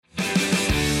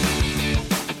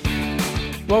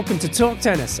Welcome to Talk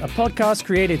Tennis, a podcast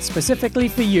created specifically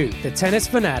for you, the tennis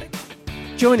fanatic.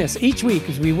 Join us each week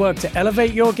as we work to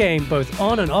elevate your game both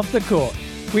on and off the court.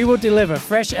 We will deliver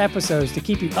fresh episodes to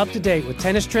keep you up to date with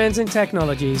tennis trends and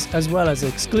technologies, as well as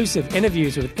exclusive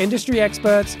interviews with industry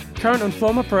experts, current and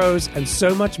former pros, and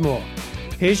so much more.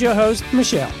 Here's your host,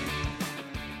 Michelle.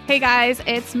 Hey guys,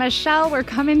 it's Michelle. We're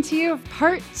coming to you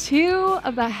part 2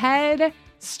 of the Head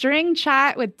String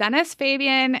Chat with Dennis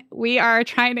Fabian. We are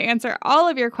trying to answer all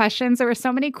of your questions. There were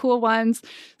so many cool ones,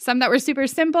 some that were super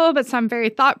simple, but some very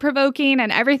thought-provoking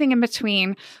and everything in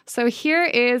between. So here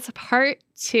is part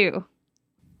 2.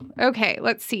 Okay,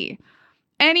 let's see.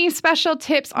 Any special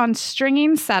tips on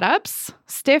stringing setups?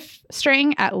 Stiff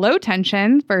string at low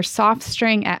tension versus soft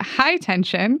string at high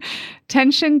tension,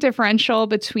 tension differential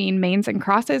between mains and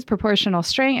crosses, proportional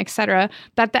string, etc.,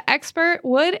 that the expert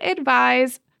would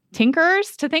advise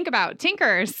tinkerers to think about.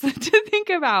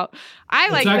 I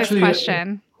like this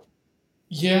question.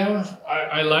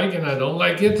 I like and I don't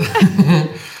like it.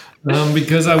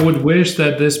 Because I would wish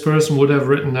that this person would have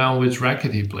written down which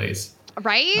racket he plays.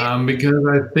 Right? Because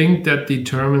I think that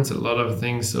determines a lot of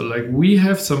things. So like we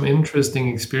have some interesting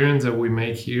experience that we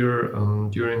make here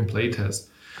during playtest.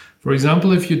 For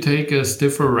example, if you take a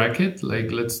stiffer racket,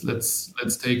 like let's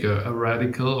take a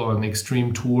Radical or an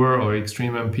Extreme Tour or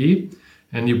Extreme MP,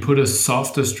 and you put a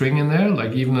softer string in there,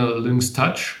 like even a Lynx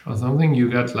Touch or something,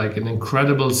 you got like an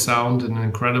incredible sound and an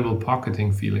incredible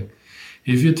pocketing feeling.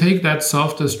 If you take that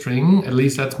softer string, at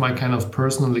least that's my kind of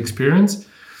personal experience,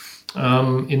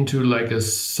 into like a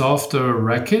softer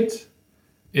racket,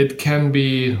 it can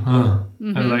be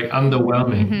like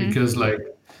underwhelming because like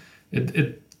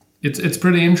it's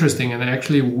pretty interesting. And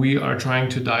actually we are trying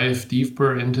to dive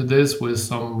deeper into this with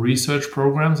some research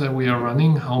programs that we are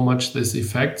running, how much this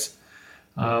affects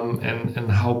and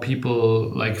how people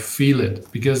like feel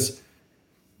it, because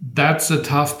that's the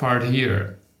tough part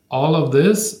here. All of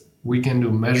this we can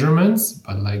do measurements,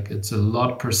 but like it's a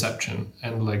lot perception,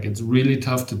 and like it's really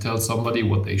tough to tell somebody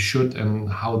what they should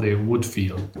and how they would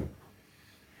feel.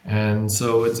 And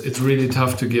so it's really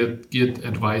tough to get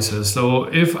advices. So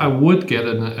if I would get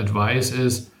an advice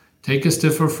is take a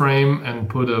stiffer frame and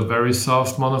put a very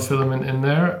soft monofilament in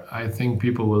there. I think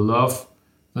people will love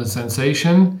the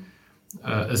sensation.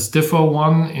 A stiffer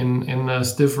one in a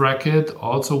stiff racket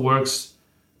also works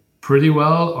pretty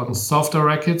well. On softer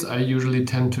rackets, I usually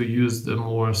tend to use the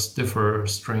more stiffer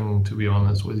string, to be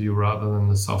honest with you, rather than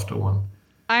the softer one.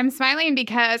 I'm smiling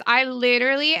because I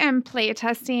literally am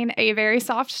playtesting a very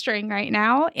soft string right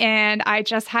now, and I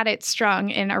just had it strung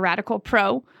in a Radical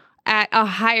Pro at a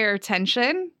higher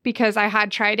tension because I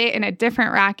had tried it in a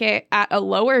different racket at a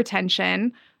lower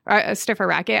tension, or a stiffer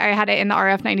racket. I had it in the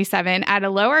RF97 at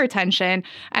a lower tension,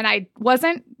 and I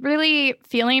wasn't really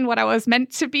feeling what I was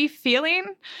meant to be feeling.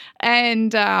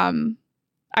 And I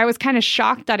was kind of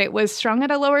shocked that it was strung at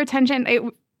a lower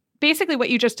tension. Basically what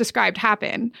you just described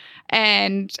happened.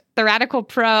 And the Radical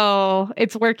Pro,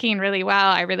 it's working really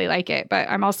well. I really like it, but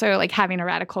I'm also like having a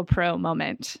Radical Pro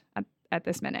moment at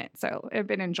this minute. So I've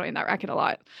been enjoying that racket a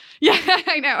lot. Yeah,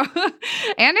 I know.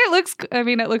 And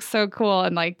it looks so cool.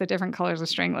 And like the different colors of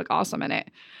string look awesome in it.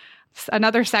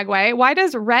 Another segue. Why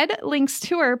does Red Lynx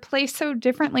Tour play so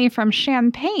differently from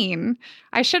Champagne?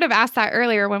 I should have asked that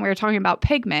earlier when we were talking about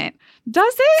pigment.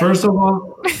 Does it? First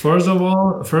of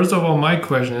all, my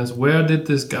question is, where did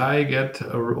this guy get,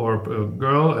 or a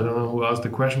girl, I don't know who asked the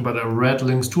question, but a Red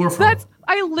Lynx Tour from?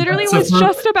 I literally was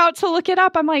just about to look it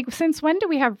up. I'm like, since when do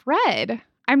we have red?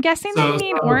 I'm guessing they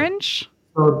mean orange.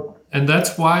 And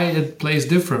that's why it plays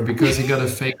different, because he got a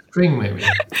fake string maybe.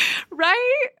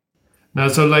 Right? Now,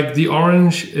 so like the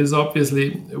orange is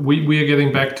obviously, we are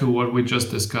getting back to what we just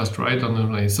discussed, right? On the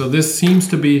play. So this seems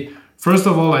to be, first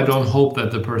of all, I don't hope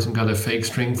that the person got a fake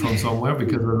string from somewhere,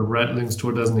 because the Red Lynx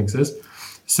Tour doesn't exist.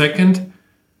 Second,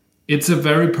 it's a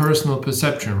very personal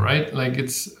perception, right? Like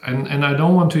it's, and I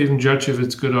don't want to even judge if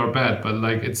it's good or bad, but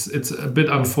like it's a bit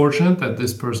unfortunate that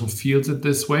this person feels it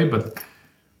this way, but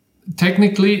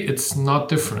technically it's not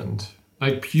different.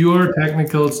 Like pure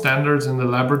technical standards in the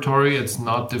laboratory, it's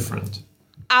not different.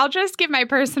 I'll just give my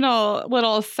personal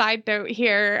little side note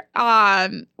here.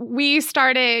 We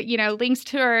started, Lynx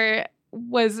Tour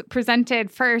was presented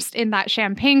first in that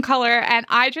champagne color, and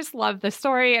I just love the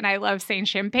story, and I love saying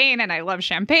champagne, and I love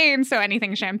champagne, so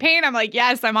anything champagne, I'm like,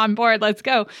 yes, I'm on board, let's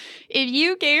go. If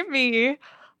you gave me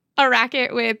a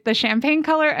racket with the champagne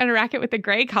color and a racket with the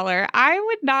gray color, I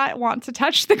would not want to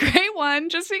touch the gray one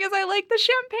just because I like the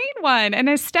champagne one, and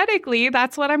aesthetically,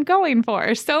 that's what I'm going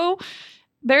for. So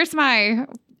there's my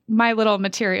little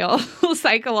material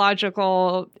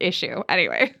psychological issue.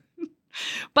 Anyway.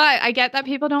 But I get that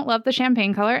people don't love the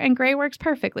champagne color, and gray works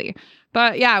perfectly.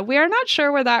 But yeah, we are not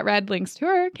sure where that red links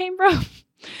tour came from.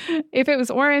 If it was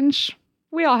orange,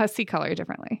 we all see color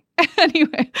differently.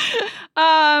 Anyway,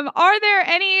 are there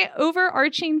any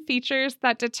overarching features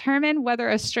that determine whether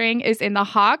a string is in the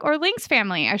hawk or lynx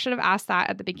family? I should have asked that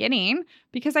at the beginning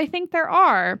because I think there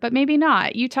are, but maybe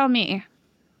not. You tell me.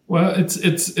 Well,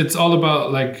 it's all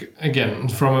about, like, again,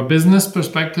 from a business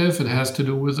perspective, it has to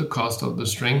do with the cost of the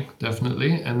string,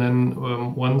 definitely. And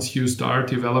then once you start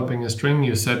developing a string,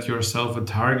 you set yourself a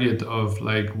target of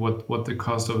like what the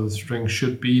cost of the string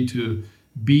should be to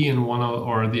be in one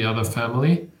or the other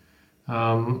family.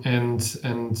 It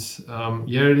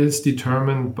is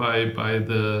determined by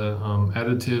the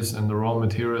additives and the raw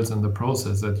materials and the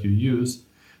process that you use,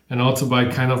 and also by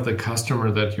kind of the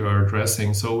customer that you are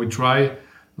addressing. So we try,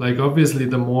 like, obviously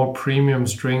the more premium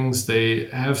strings, they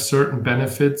have certain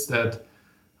benefits that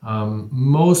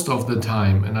most of the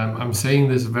time, and I'm saying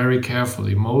this very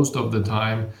carefully, most of the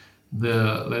time,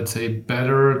 the, let's say,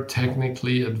 better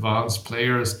technically advanced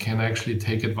players can actually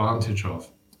take advantage of.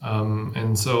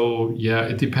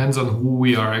 It depends on who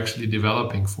we are actually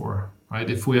developing for, right?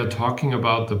 If we are talking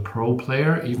about the pro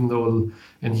player, even though,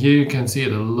 and here you can see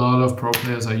it, a lot of pro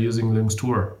players are using Lynx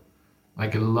Tour,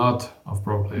 like a lot of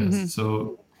pro players. Mm-hmm.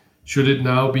 So should it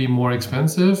now be more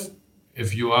expensive?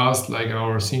 If you ask like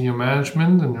our senior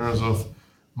management in terms of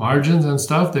margins and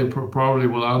stuff, they probably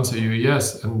will answer you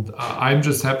yes. And I'm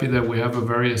just happy that we have a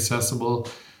very accessible,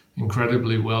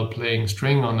 incredibly well playing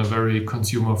string on a very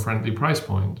consumer friendly price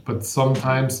point. But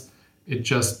sometimes it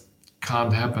just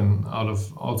can't happen out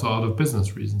of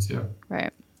business reasons. Yeah.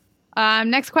 Right.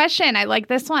 Next question. I like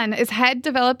this one. Is Head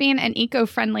developing an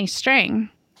eco-friendly string?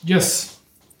 Yes.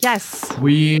 Yes.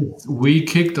 We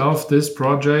kicked off this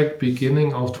project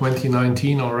beginning of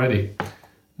 2019 already.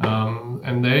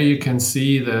 And there you can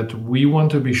see that we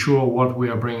want to be sure what we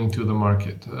are bringing to the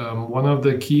market. One of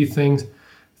the key things,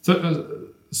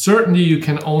 certainly you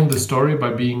can own the story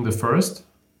by being the first,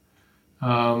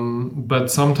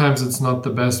 but sometimes it's not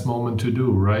the best moment to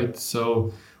do, right?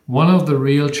 So one of the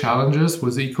real challenges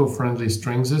with eco-friendly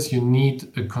strings is you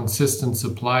need a consistent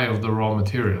supply of the raw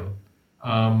material.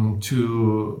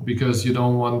 Because you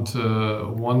don't want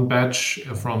one batch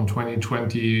from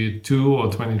 2022 or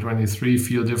 2023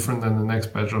 feel different than the next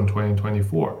batch on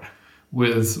 2024.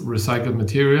 With recycled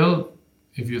material,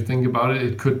 if you think about it,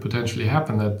 it could potentially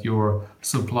happen that your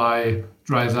supply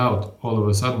dries out all of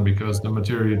a sudden because the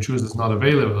material you choose is not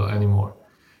available anymore.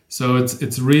 So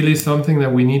it's really something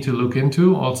that we need to look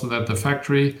into, also that the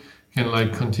factory can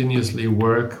like continuously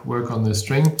work on this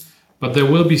string. But there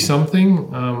will be something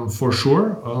for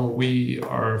sure. We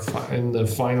are in the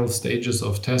final stages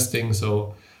of testing,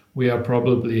 so we are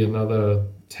probably another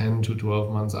 10 to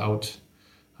 12 months out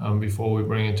before we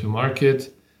bring it to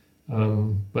market.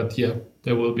 But yeah,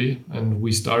 there will be. And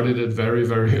we started it very,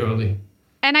 very early.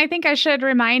 And I think I should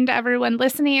remind everyone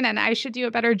listening, and I should do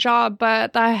a better job,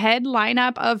 but the Head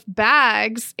lineup of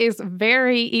bags is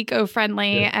very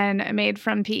eco-friendly and made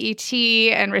from PET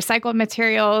and recycled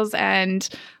materials. And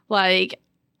like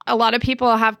a lot of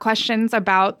people have questions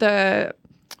about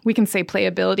we can say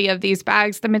playability of these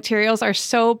bags. The materials are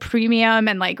so premium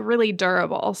and like really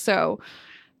durable. So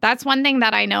that's one thing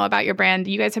that I know about your brand.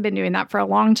 You guys have been doing that for a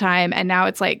long time, and now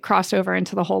it's like crossed over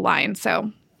into the whole line.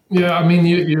 So yeah, I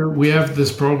mean, we have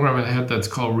this program at Head that's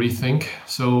called Rethink.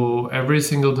 So every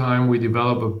single time we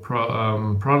develop a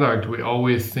product, we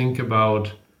always think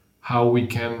about how we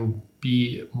can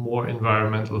be more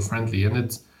environmental friendly. And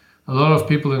it's a lot of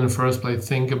people in the first place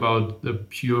think about the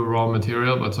pure raw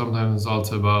material, but sometimes it's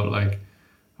also about like,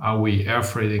 are we air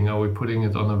freighting? Are we putting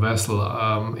it on a vessel?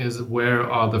 Where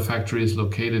are the factories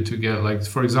located to get, like,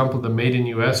 for example, the Made in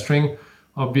US string?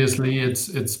 Obviously,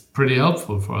 it's pretty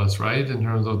helpful for us, right, in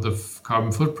terms of the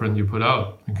carbon footprint you put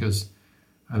out, because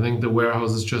I think the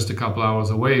warehouse is just a couple hours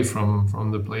away from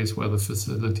the place where the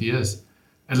facility is,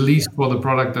 at least for the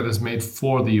product that is made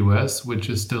for the US, which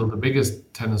is still the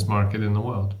biggest tennis market in the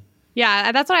world.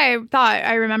 Yeah, that's what I thought.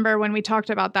 I remember when we talked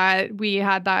about that, we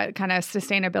had that kind of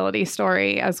sustainability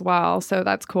story as well. So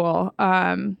that's cool.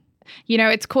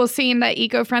 It's cool seeing the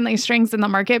eco-friendly strings in the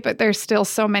market, but there's still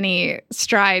so many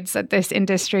strides that this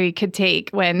industry could take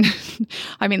when,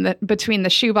 between the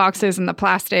shoe boxes and the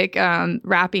plastic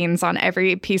wrappings on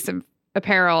every piece of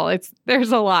apparel,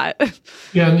 there's a lot.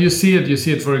 Yeah, and you see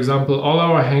it. For example, all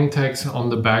our hang tags on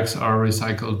the bags are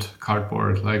recycled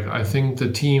cardboard. Like, I think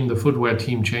the footwear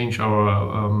team changed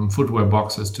our footwear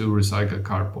boxes to recycled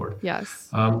cardboard. Yes.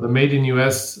 The Made in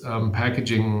US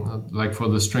packaging, like for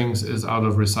the strings, is out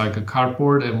of recycled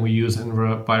cardboard, and we use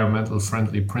environmental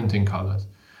friendly printing colors.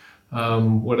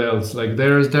 What else? Like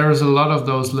there's a lot of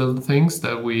those little things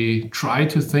that we try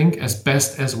to think as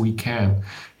best as we can.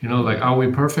 Like, are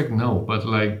we perfect? No, but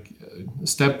like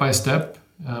step by step,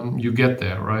 you get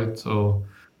there, right? So,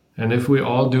 and if we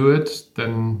all do it,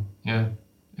 then yeah,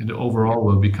 it overall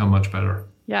will become much better.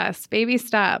 Yes, baby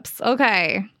steps.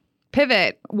 Okay.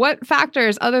 Pivot. What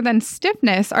factors other than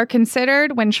stiffness are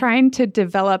considered when trying to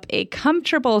develop a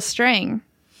comfortable string?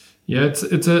 Yeah,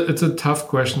 it's a tough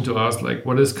question to ask. Like,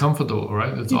 what is comfortable,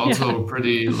 right? It's also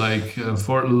pretty like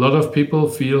for a lot of people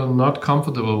feel not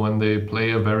comfortable when they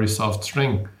play a very soft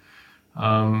string.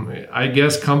 I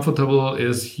guess comfortable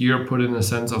is here put in a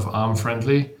sense of arm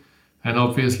friendly, and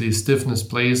obviously stiffness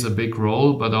plays a big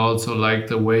role, but also like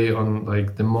the way on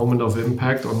like the moment of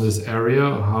impact on this area,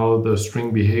 how the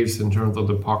string behaves in terms of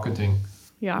the pocketing.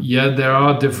 Yeah, there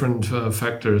are different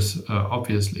factors,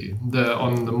 obviously.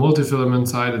 On the multi-filament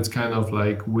side, it's kind of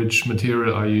like which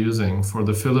material are you using? For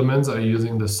the filaments, are you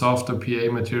using the softer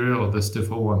PA material or the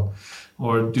stiffer one?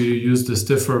 Or do you use the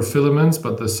stiffer filaments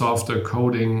but the softer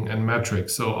coating and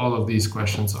matrix? So all of these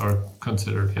questions are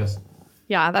considered, yes.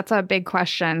 Yeah, that's a big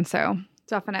question. So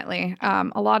definitely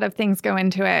a lot of things go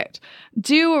into it.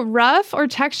 Do rough or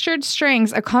textured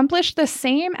strings accomplish the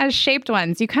same as shaped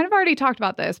ones? You kind of already talked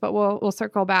about this, but we'll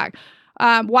circle back.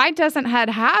 Why doesn't Head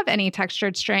have any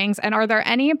textured strings? And are there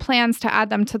any plans to add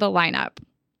them to the lineup?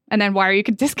 And then why are you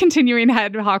discontinuing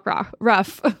Head Hawk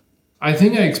Rough? I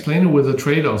think I explained it with the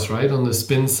trade-offs, right, on the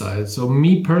spin side. So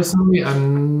me personally,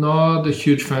 I'm not a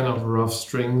huge fan of rough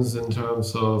strings in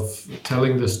terms of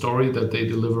telling the story that they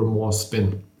deliver more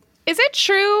spin. Is it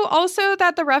true also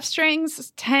that the rough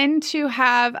strings tend to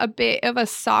have a bit of a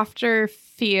softer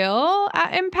feel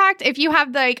at impact? If you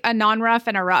have like a non-rough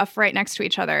and a rough right next to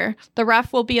each other, the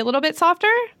rough will be a little bit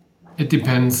softer? It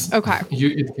depends. Okay.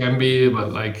 It can be,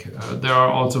 but like there are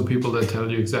also people that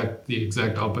tell you the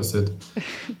exact opposite.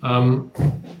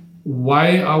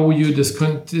 Why are you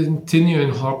discontinuing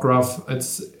Hawk Rough?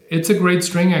 It's a great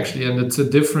string actually, and it's a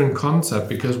different concept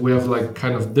because we have like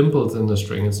kind of dimples in the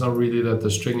string. It's not really that the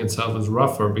string itself is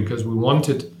rougher because we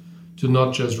wanted to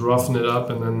not just roughen it up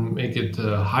and then make it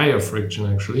higher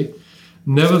friction actually.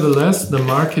 Nevertheless, the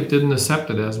market didn't accept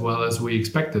it as well as we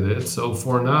expected it. So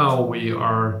for now, we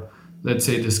are, let's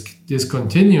say,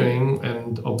 discontinuing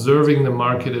and observing the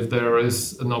market if there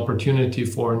is an opportunity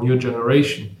for a new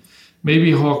generation.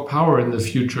 Maybe Hawk Power in the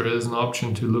future is an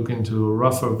option to look into a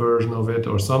rougher version of it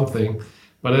or something.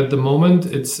 But at the moment,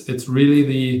 it's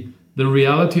really the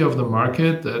reality of the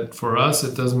market that for us,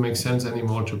 it doesn't make sense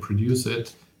anymore to produce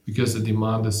it because the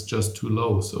demand is just too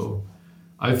low. So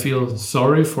I feel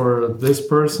sorry for this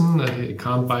person that he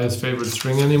can't buy his favorite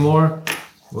string anymore.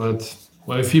 But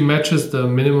well, if he matches the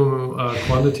minimum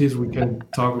quantities, we can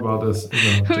talk about this.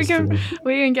 We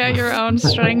can get your own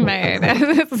string made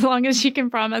as long as you can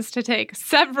promise to take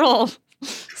several.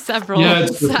 Yeah,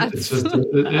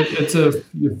 it's a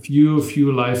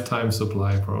few lifetime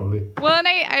supply probably. Well, and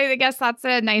I guess that's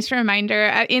a nice reminder.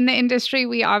 In the industry,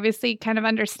 we obviously kind of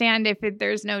understand if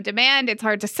there's no demand, it's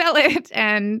hard to sell it,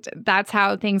 and that's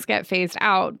how things get phased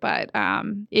out. But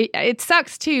it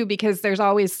sucks too because there's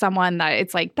always someone that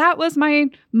it's like that was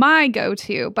my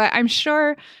go-to. But I'm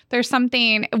sure there's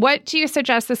something. What do you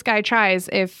suggest this guy tries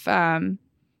if?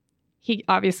 He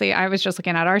obviously, I was just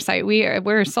looking at our site.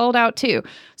 We're sold out too.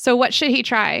 So what should he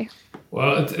try?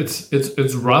 Well,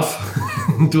 it's rough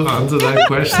to answer that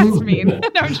question. That's mean.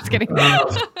 No, I'm just kidding.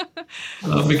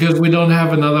 Because we don't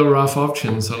have another rough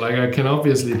option. So like I can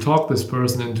obviously talk this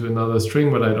person into another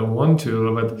string, but I don't want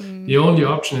to. But the only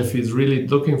option if he's really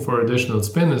looking for additional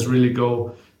spin is really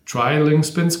go try Lynx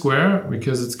Spin Square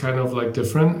because it's kind of like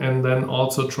different, and then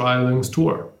also try Lynx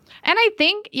Tour. And I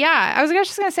think, I was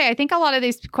just going to say, I think a lot of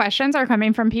these questions are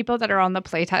coming from people that are on the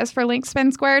playtest for Lynx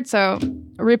Spin Squared. So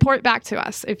report back to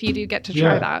us if you do get to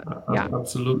try that. Yeah,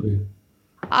 absolutely.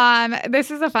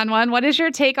 This is a fun one. What is your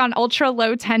take on ultra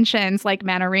low tensions like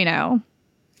Manarino?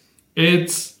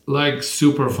 It's like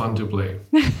super fun to play.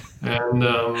 And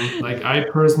like I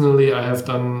have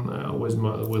done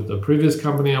with the previous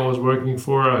company I was working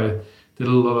for, I did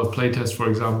a lot of playtests, for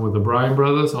example, with the Bryan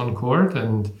brothers on court,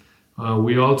 and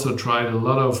we also tried a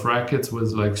lot of rackets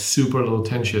with like super low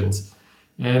tensions,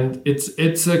 and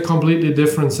it's a completely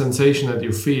different sensation that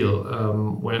you feel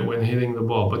when hitting the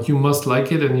ball. But you must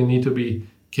like it, and you need to be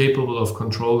capable of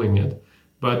controlling it.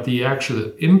 But the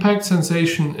actual impact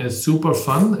sensation is super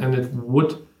fun, and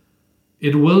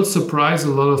it will surprise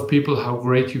a lot of people how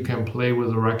great you can play with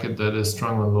a racket that is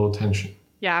strung on low tension.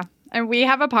 Yeah. And we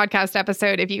have a podcast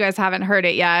episode, if you guys haven't heard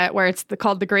it yet, where it's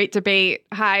called The Great Debate,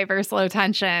 high versus low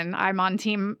tension. I'm on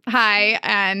team high,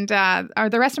 and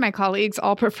the rest of my colleagues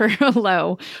all prefer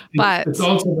low. But it's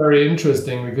also very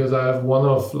interesting because I have one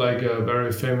of like a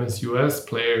very famous US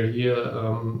player here,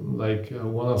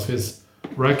 one of his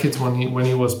rackets when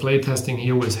he was playtesting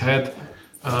here with Head,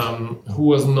 who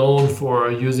was known for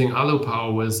using alu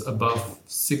power with above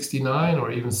 69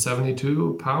 or even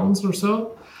 72 pounds or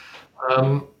so.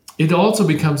 It also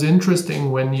becomes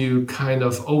interesting when you kind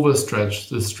of overstretch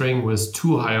the string with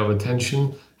too high of a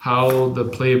tension, how the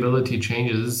playability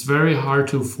changes. It's very hard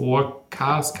to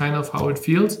forecast kind of how it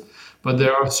feels, but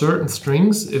there are certain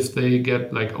strings, if they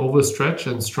get like overstretched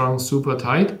and strung super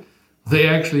tight, they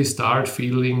actually start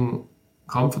feeling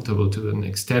comfortable to an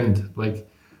extent. Like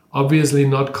obviously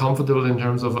not comfortable in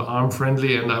terms of arm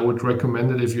friendly, and I would recommend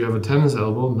it if you have a tennis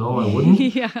elbow. No, I wouldn't.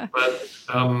 Yeah. But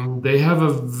they have a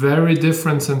very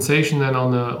different sensation than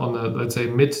on a let's say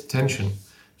mid tension.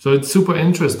 So it's super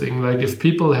interesting. Like if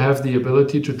people have the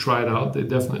ability to try it out, they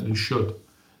definitely should.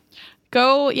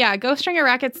 Go string your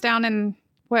rackets down in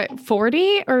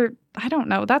 40 or I don't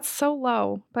know. That's so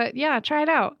low. But yeah, try it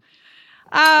out.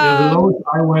 The lowest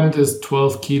I went is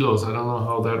 12 kilos. I don't know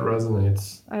how that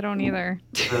resonates. I don't either.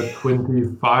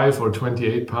 25 or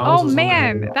 28 pounds. Oh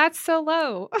man, that's so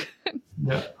low.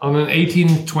 Yeah, on an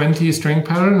 1820 string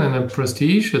pattern and a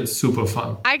Prestige, it's super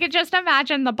fun. I could just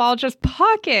imagine the ball just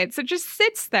pockets. It just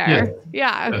sits there.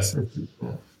 Yeah. Yes.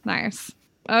 Nice.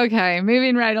 Okay,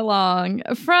 moving right along.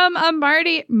 From a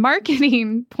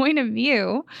marketing point of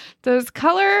view, does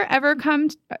color ever come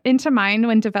into mind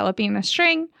when developing a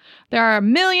string? There are a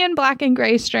million black and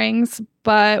gray strings,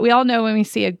 but we all know when we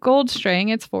see a gold string,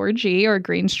 it's 4G, or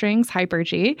green strings, Hyper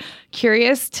G.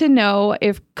 Curious to know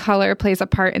if color plays a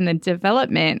part in the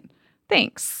development.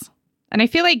 Thanks. And I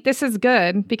feel like this is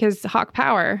good because Hawk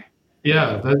Power.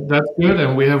 Yeah, that's good,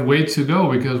 and we have way to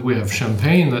go because we have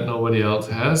champagne that nobody else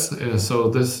has.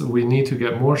 We need to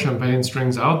get more champagne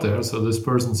strings out there. So this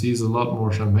person sees a lot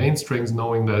more champagne strings,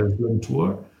 knowing that it's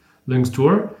Lynx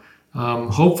Tour.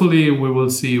 Hopefully, we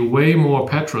will see way more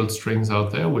petrol strings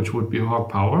out there, which would be Hawk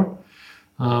Power.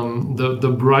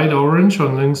 The bright orange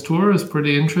on Lynx Tour is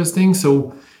pretty interesting.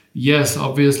 So yes,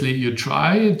 obviously you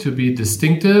try to be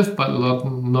distinctive, but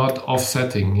not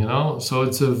offsetting, you know? So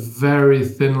it's a very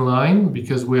thin line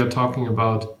because we are talking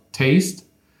about taste.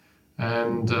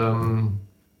 And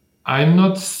I'm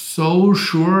not so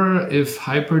sure if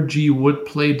Hyper G would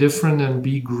play different and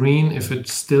be green if it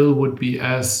still would be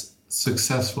as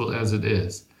successful as it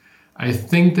is. I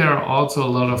think there are also a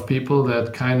lot of people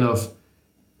that kind of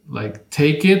like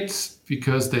take it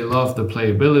because they love the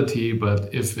playability,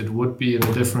 but if it would be in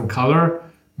a different color,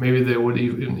 maybe they would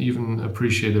even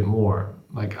appreciate it more.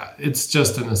 Like it's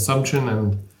just an assumption,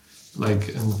 and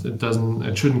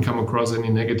it shouldn't come across any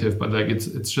negative, but like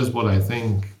it's just what I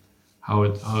think how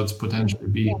it's potentially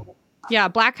be. Yeah,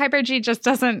 black Hyper G just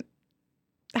doesn't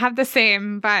have the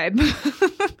same vibe.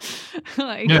 No,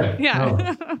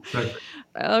 exactly.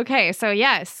 Okay, so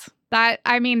yes, that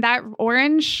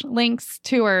orange Lynx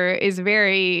Tour is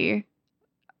very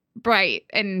bright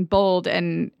and bold,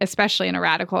 and especially in a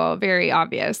radical, very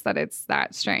obvious that it's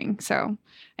that string. So,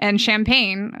 and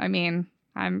champagne,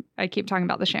 I keep talking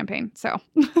about the champagne. So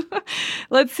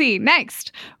let's see.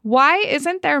 Next, why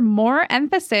isn't there more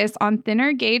emphasis on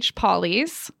thinner gauge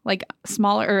polys, like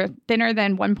smaller or thinner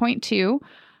than 1.2?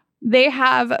 They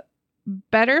have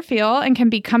better feel and can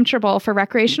be comfortable for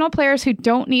recreational players who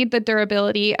don't need the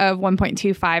durability of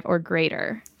 1.25 or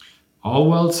greater. All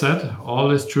well said.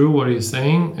 All is true what he's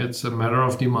saying. It's a matter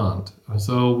of demand.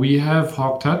 So we have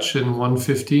Hawk Touch in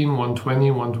 115,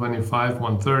 120, 125,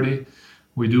 130.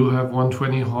 We do have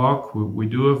 120 Hawk. We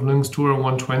do have Lynx Tour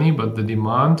 120, but the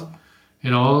demand,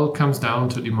 it all comes down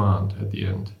to demand at the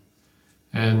end.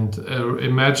 And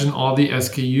imagine all the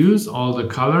SKUs, all the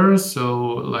colors. So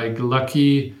like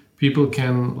lucky people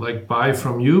can like buy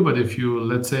from you, but if you,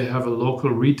 let's say, have a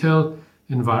local retail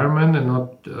environment and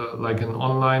not like an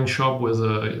online shop with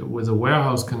a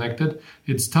warehouse connected,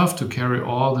 it's tough to carry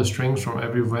all the strings from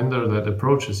every vendor that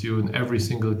approaches you in every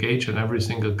single gauge and every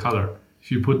single color. If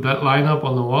you put that lineup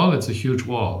on the wall, it's a huge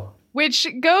wall. Which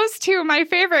goes to my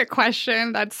favorite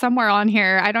question that's somewhere on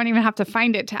here. I don't even have to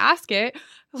find it to ask it.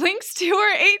 Lynx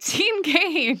Tour 18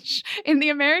 gauge in the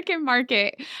American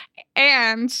market.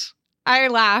 And I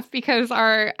laugh because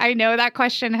I know that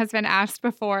question has been asked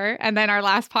before, and then our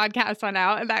last podcast went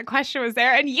out and that question was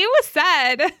there, and you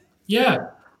said... Yeah,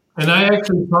 And I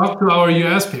actually talked to our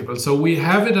US people. So we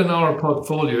have it in our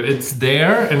portfolio. It's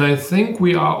there. And I think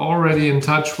we are already in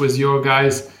touch with your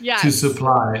guys to Yes.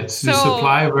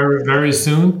 supply very, very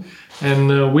soon.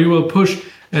 And we will push.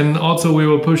 And also we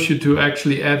will push you to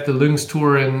actually add the Lynx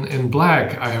Tour in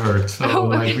black, I heard. So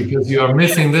because you are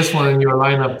missing this one in your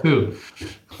lineup too.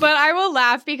 But I will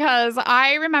laugh because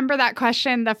I remember that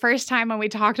question the first time when we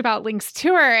talked about Lynx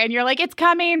Tour, and you're like, it's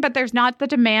coming, but there's not the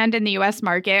demand in the US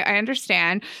market. I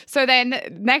understand. So then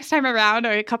next time around,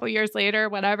 or a couple years later,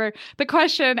 whatever, the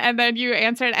question, and then you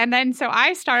answered. And then so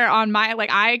I started on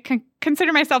I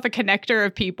consider myself a connector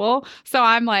of people. So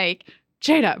I'm like,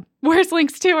 Jada, where's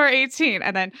Lynx Tour 18?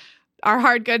 And then our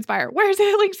hard goods buyer, where's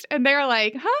it Lynx? And they're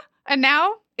like, huh? And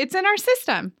now it's in our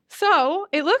system. So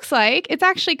it looks like it's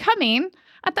actually coming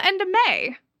at the end of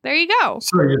May. There you go.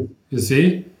 So you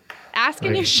see? Ask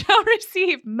and you shall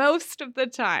receive most of the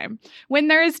time when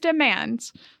there is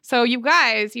demand. So you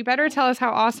guys, you better tell us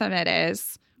how awesome it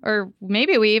is. Or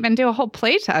maybe we even do a whole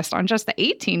play test on just the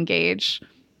 18 gauge.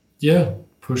 Yeah,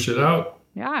 push it out.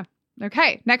 Yeah.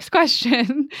 Okay, next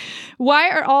question.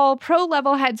 Why are all pro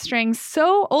level head strings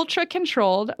so ultra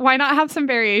controlled? Why not have some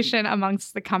variation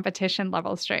amongst the competition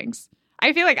level strings?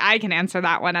 I feel like I can answer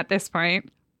that one at this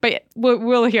point. But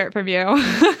we'll hear it from you.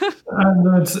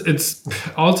 It's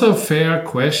also a fair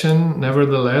question.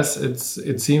 Nevertheless,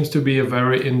 it seems to be a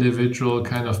very individual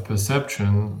kind of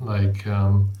perception. Like,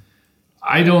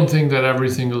 I don't think that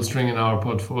every single string in our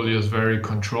portfolio is very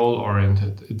control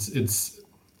oriented.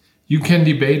 You can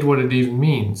debate what it even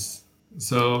means.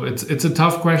 So it's a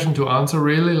tough question to answer,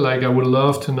 really. Like, I would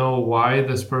love to know why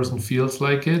this person feels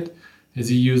like it. Is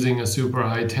he using a super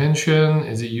high tension?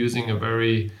 Is he using a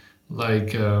very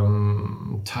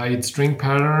tight string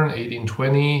pattern,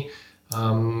 1820?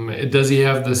 Does he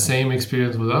have the same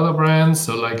experience with other brands?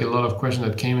 So like a lot of questions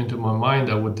that came into my mind,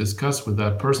 I would discuss with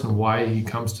that person why he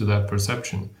comes to that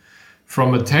perception.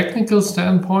 From a technical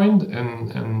standpoint,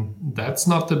 and that's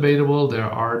not debatable, there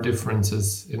are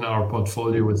differences in our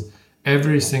portfolio with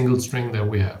every single string that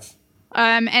we have.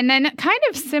 And then kind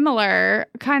of a similar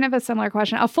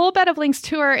question. A full bed of Lynx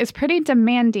Tour is pretty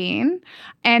demanding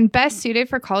and best suited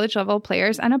for college level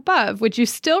players and above. Would you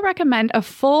still recommend a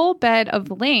full bed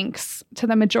of Lynx to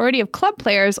the majority of club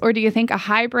players, or do you think a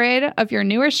hybrid of your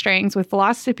newer strings with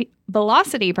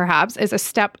velocity perhaps is a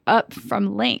step up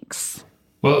from Lynx?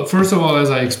 Well, first of all, as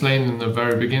I explained in the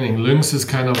very beginning, Lynx is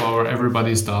kind of our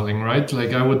everybody's darling, right?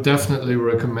 Like, I would definitely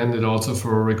recommend it also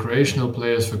for recreational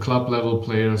players, for club level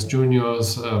players,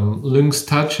 juniors. Lynx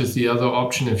Touch is the other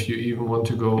option if you even want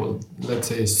to go, let's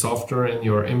say, softer in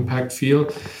your impact feel.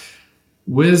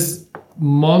 With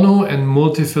mono and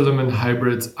multi-filament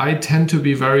hybrids, I tend to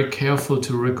be very careful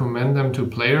to recommend them to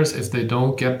players if they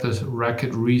don't get the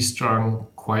racket restrung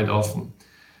quite often.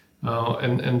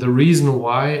 And the reason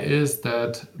why is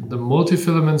that the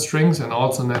multi-filament strings and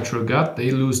also natural gut,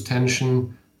 they lose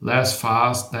tension less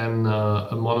fast than a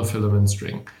monofilament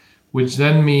string, which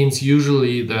then means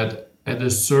usually that at a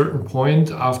certain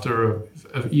point after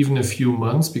even a few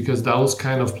months, because those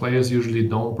kind of players usually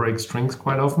don't break strings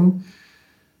quite often,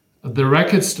 the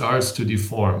racket starts to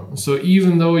deform. So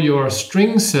even though your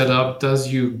string setup does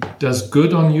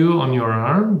good on you on your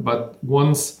arm, but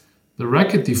once the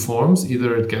racket deforms,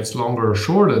 either it gets longer or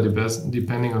shorter,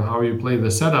 depending on how you play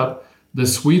the setup, the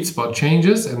sweet spot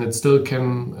changes and it still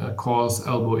can cause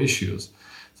elbow issues.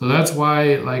 So that's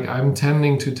why I'm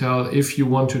tending to tell, if you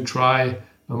want to try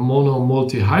a mono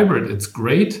multi-hybrid, it's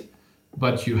great,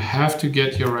 but you have to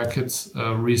get your rackets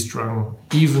restrung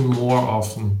even more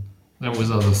often than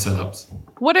with other setups.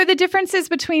 What are the differences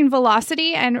between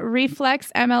velocity and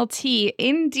reflex MLT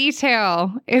in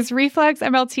detail? Is reflex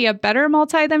MLT a better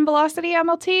multi than velocity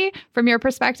MLT from your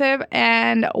perspective?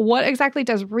 And what exactly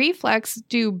does reflex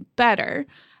do better?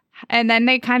 And then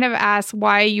they kind of ask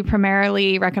why you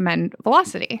primarily recommend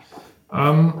velocity.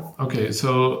 Okay,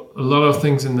 so a lot of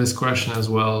things in this question as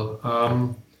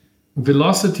well.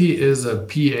 Velocity is a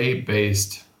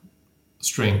PA-based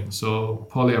string, so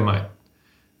polyamide.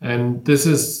 And this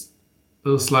is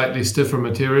a slightly stiffer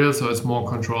material, so it's more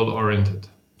control-oriented.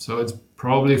 So it's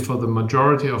probably for the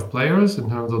majority of players, in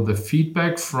terms of the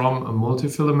feedback from a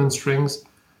multi-filament strings,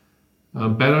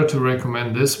 better to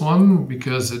recommend this one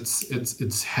because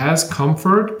it has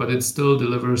comfort, but it still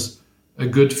delivers a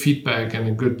good feedback and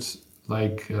a good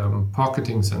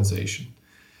pocketing sensation.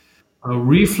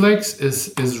 Reflex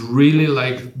is really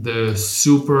like the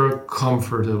super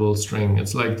comfortable string.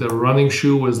 It's like the running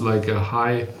shoe with like a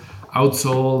high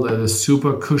outsole that is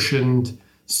super cushioned,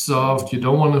 soft. You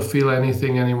don't want to feel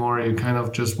anything anymore. You kind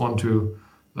of just want to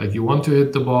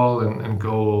hit the ball and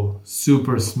go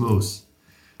super smooth.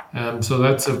 So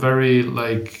that's a very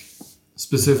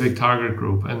specific target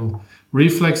group. And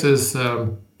Reflex is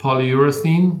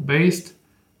polyurethane based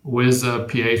with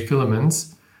PA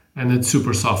filaments, and it's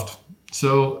super soft.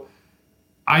 So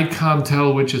I can't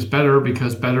tell which is better,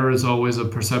 because better is always a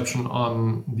perception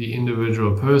on the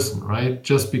individual person, right?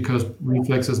 Just because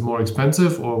Reflex is more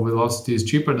expensive or Velocity is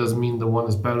cheaper doesn't mean the one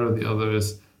is better, the other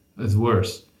is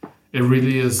worse. It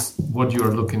really is what you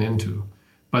are looking into.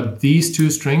 But these two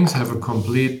strings have a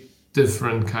complete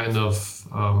different kind of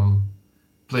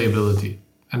playability.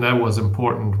 And that was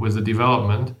important with the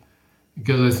development,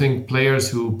 because I think players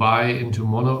who buy into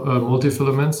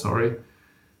multifilaments,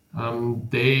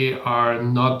 they are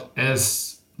not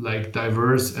as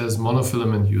diverse as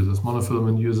monofilament users.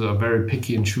 Monofilament users are very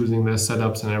picky in choosing their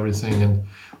setups and everything. And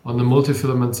on the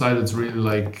multifilament side, it's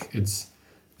really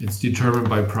it's determined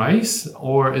by price,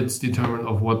 or it's determined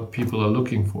of what people are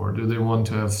looking for. Do they want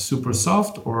to have super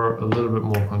soft or a little bit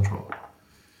more control?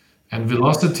 And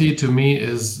Velocity to me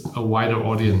is a wider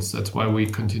audience. That's why we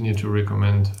continue to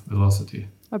recommend Velocity.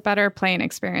 A better playing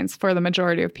experience for the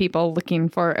majority of people looking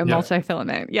for a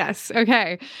multifilament. Yes.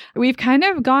 Okay. We've kind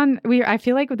of I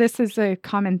feel like this is a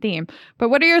common theme, but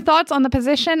what are your thoughts on the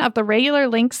position of the regular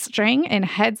Lynx string in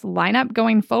Head's lineup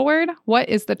going forward? What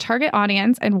is the target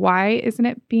audience, and why isn't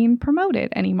it being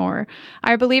promoted anymore?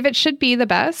 I believe it should be the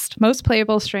best, most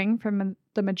playable string from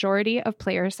the majority of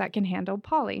players that can handle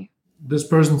poly. This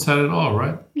person said it all,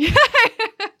 right?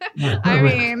 I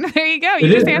mean, there you go. You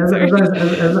just answered.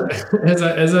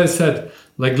 As I said,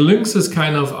 Lynx is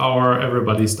kind of our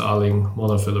everybody's darling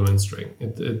monofilament string.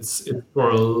 It's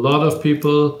for a lot of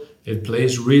people. It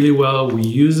plays really well. We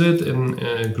use it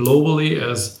globally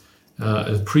as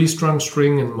a pre-strung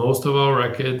string in most of our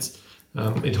rackets.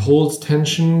 It holds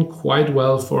tension quite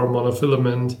well for a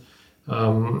monofilament.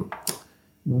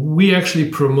 We actually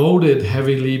promote it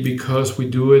heavily because we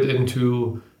do it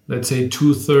into, let's say,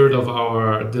 2/3 of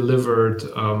our delivered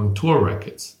tour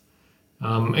rackets.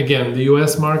 Again, the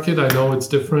US market, I know it's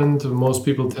different. Most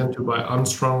people tend to buy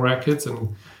unstrung rackets,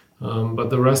 but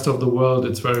the rest of the world,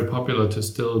 it's very popular to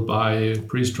still buy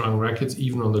pre-strung rackets,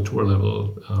 even on the tour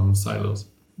level silos.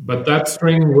 But that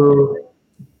string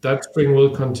will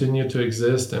continue to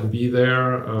exist and be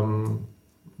there.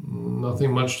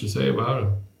 Nothing much to say about it.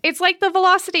 It's like the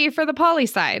Velocity for the poly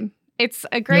side. It's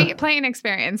a great playing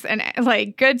experience and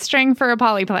good string for a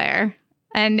poly player.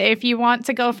 And if you want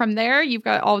to go from there, you've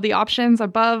got all the options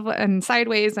above and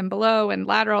sideways and below and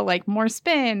lateral, more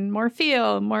spin, more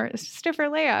feel, more stiffer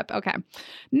layup. Okay.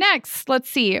 Next,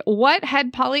 let's see. What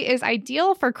head poly is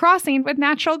ideal for crossing with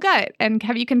natural gut? And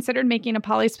have you considered making a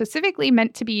poly specifically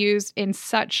meant to be used in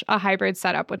such a hybrid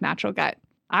setup with natural gut?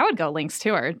 I would go Lynx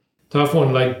Tour. Tough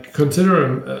one.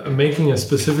 Consider making a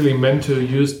specifically meant to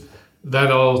use.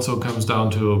 That also comes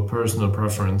down to personal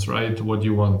preference, right? What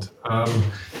you want.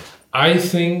 I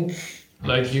think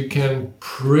you can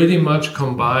pretty much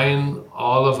combine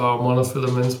all of our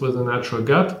monofilaments with a natural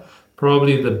gut.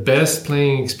 Probably the best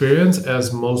playing experience,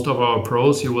 as most of our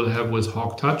pros, you will have with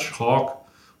Hawk Touch, Hawk,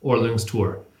 or Lynx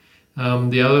Tour.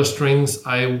 The other strings,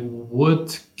 I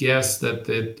would guess that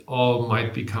it all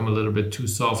might become a little bit too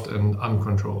soft and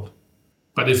uncontrolled.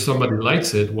 But if somebody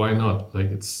likes it, why not?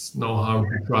 It's no harm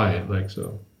to try it.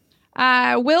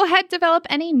 Will Head develop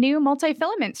any new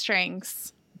multi-filament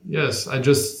strings? Yes, I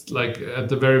just, at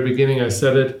the very beginning, I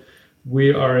said it.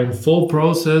 We are in full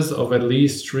process of at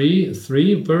least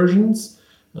three versions.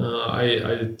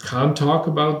 I can't talk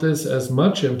about this as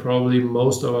much, and probably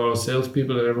most of our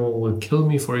salespeople and everyone will kill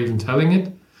me for even telling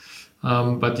it.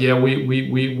 But yeah,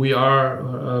 we are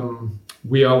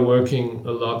working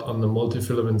a lot on the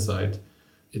multi-filament side.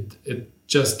 It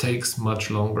just takes much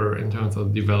longer in terms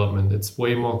of development. It's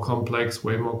way more complex,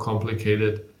 way more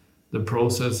complicated. The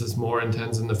process is more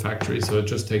intense in the factory, so it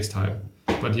just takes time.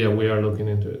 But yeah, we are looking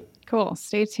into it. Cool.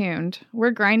 Stay tuned.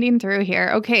 We're grinding through here.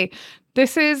 Okay.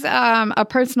 This is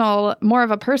more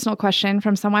of a personal question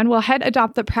from someone. Will Head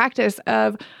adopt the practice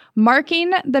of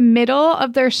marking the middle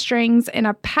of their strings in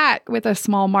a pack with a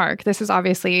small mark? This is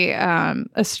obviously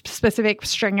a specific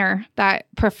stringer that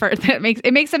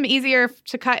makes them easier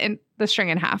to cut the string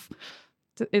in half.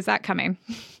 Is that coming?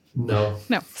 No.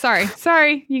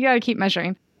 Sorry. You got to keep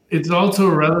measuring. It's also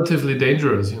relatively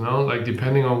dangerous,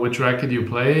 depending on which racket you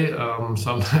play.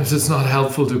 Sometimes it's not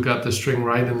helpful to cut the string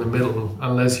right in the middle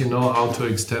unless you know how to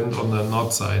extend on the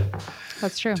knot side.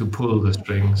 That's true. To pull the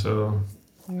string. So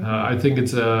I think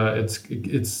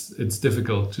it's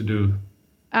difficult to do.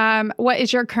 What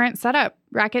is your current setup?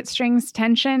 Racket strings,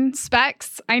 tension,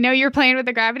 specs? I know you're playing with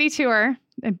the Gravity Tour.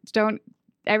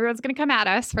 Everyone's going to come at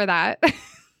us for that.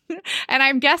 And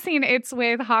I'm guessing it's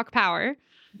with Hawk Power.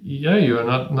 Yeah, you're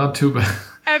not too bad.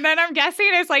 And then I'm guessing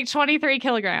it's like 23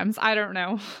 kilograms. I don't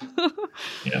know.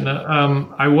 Yeah,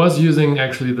 no, I was using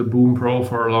actually the Boom Pro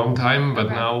for a long time, but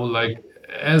Okay. now, like,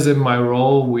 as in my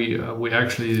role, we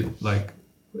actually, like,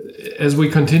 as we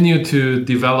continue to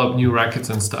develop new rackets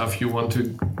and stuff, you want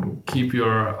to keep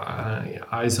your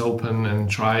eyes open and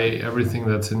try everything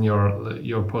that's in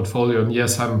your portfolio. And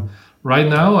yes, right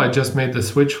now. I just made the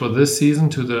switch for this season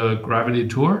to the Gravity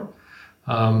Tour.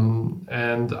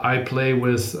 And I play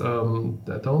with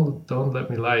don't let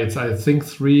me lie. It's, I think,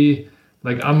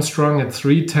 I'm strung at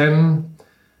 310,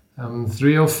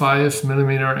 305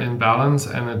 millimeter in balance,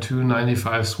 and a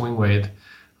 295 swing weight.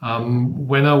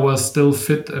 When I was still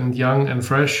fit and young and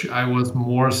fresh, I was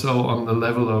more so on the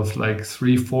level of like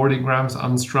 340 grams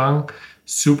unstrung,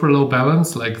 super low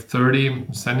balance, like 30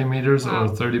 centimeters or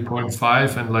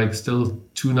 30.5, and like still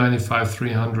 295,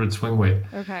 300 swing weight.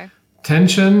 Okay.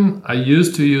 Tension, I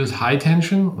used to use high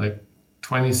tension, like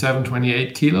 27,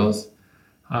 28 kilos.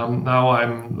 Now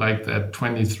I'm like at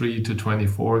 23 to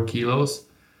 24 kilos.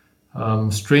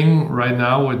 String right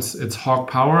now, it's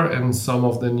Hawk Power and some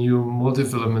of the new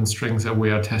multi-filament strings that we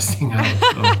are testing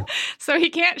out. So he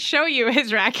can't show you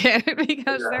his racket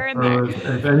because they're in there.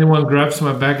 If anyone grabs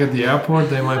my bag at the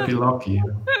airport, they might be lucky.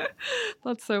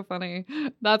 That's so funny.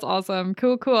 That's awesome.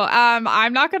 Cool.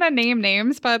 I'm not going to name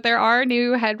names, but there are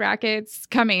new head rackets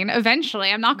coming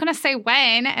eventually. I'm not going to say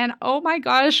when. And oh my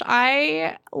gosh,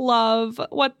 I love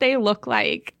what they look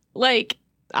like. Like,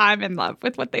 I'm in love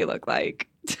with what they look like.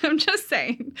 I'm just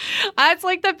saying. That's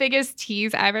like the biggest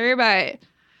tease ever, but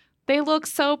they look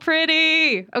so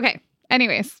pretty. Okay.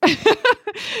 Anyways,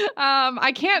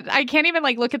 I can't even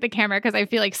like look at the camera because I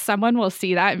feel like someone will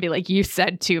see that and be like, you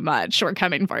said too much. We're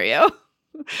coming for you.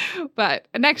 But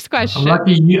next question.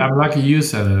 I'm lucky you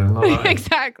said it.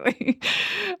 Exactly.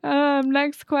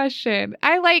 Next question.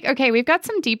 Okay, we've got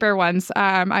some deeper ones.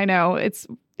 I know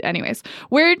anyways,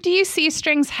 where do you see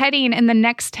strings heading in the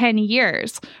next 10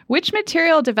 years? Which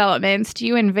material developments do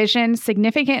you envision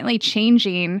significantly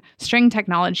changing string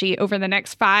technology over the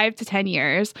next 5 to 10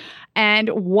 years? And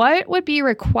what would be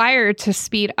required to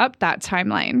speed up that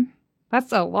timeline?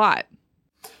 That's a lot.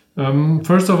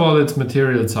 First of all, it's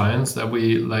material science that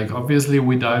we like. Obviously,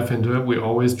 we dive into it. We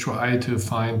always try to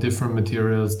find different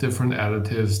materials, different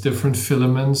additives, different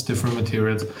filaments, different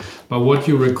materials. But what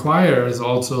you require is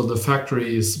also the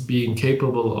factories being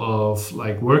capable of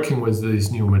like working with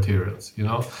these new materials. You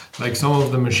know, like some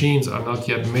of the machines are not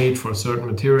yet made for certain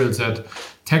materials that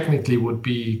technically would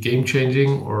be game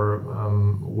changing or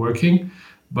working.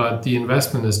 But the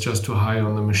investment is just too high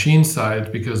on the machine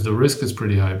side because the risk is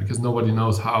pretty high because nobody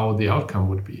knows how the outcome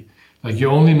would be. Like you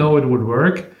only know it would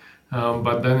work,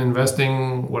 but then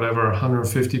investing whatever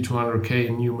 150, 200K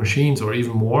in new machines or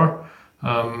even more,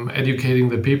 educating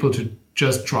the people to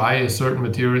just try a certain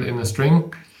material in a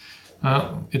string,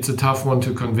 it's a tough one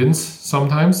to convince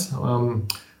sometimes.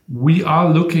 We are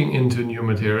looking into new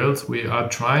materials. We are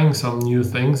trying some new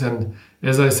things. And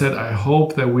as I said, I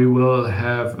hope that we will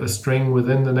have a string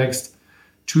within the next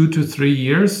 2 to 3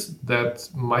 years that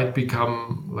might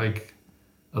become like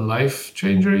a life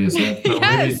changer, you said? No,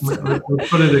 Yes. Maybe let's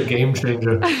put it a game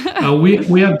changer.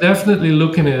 We are definitely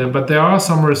looking at it, but there are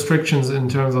some restrictions in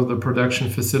terms of the production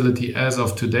facility as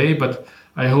of today. But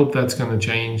I hope that's going to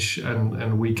change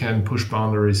and we can push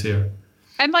boundaries here.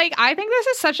 And like, I think this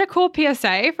is such a cool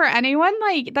PSA for anyone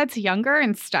like that's younger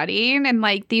and studying. And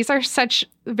like, these are such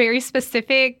very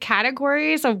specific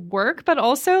categories of work. But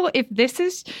also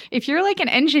if you're like an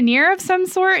engineer of some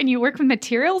sort and you work with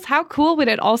materials, how cool would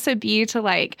it also be to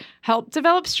like help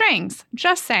develop strings?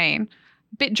 Just saying.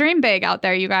 Dream big out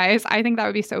there, you guys. I think that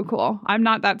would be so cool. I'm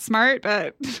not that smart,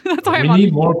 but that's why we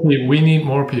need more people. We need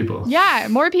more people. Yeah,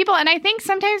 more people. And I think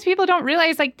sometimes people don't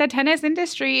realize like the tennis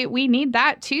industry, we need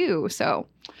that too. So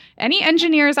any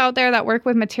engineers out there that work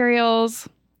with materials,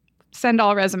 send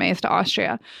all resumes to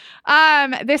Austria.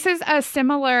 This is a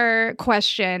similar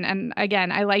question. And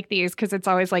again, I like these because it's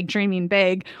always like dreaming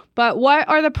big. But what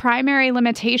are the primary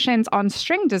limitations on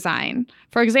string design?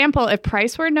 For example, if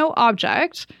price were no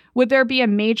object, would there be a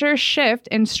major shift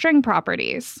in string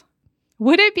properties?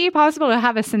 Would it be possible to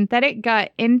have a synthetic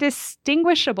gut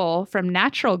indistinguishable from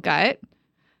natural gut?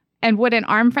 And would an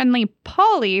arm-friendly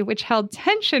poly, which held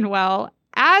tension well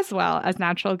as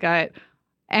natural gut,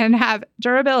 and have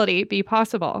durability be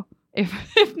possible?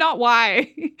 If not,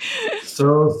 why?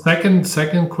 So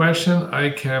second question, I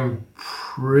can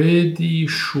pretty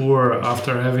sure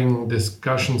after having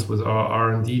discussions with our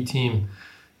R&D team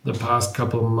the past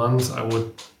couple of months, I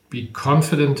would be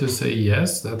confident to say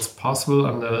yes, that's possible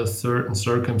under certain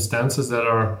circumstances that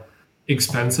are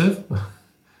expensive.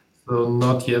 So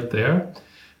not yet there.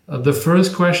 The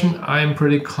first question, I'm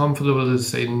pretty comfortable to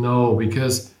say no,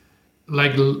 because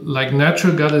like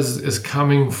natural gut is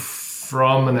coming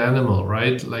from an animal,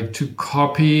 right? Like to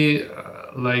copy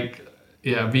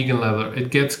vegan leather,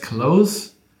 it gets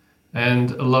close,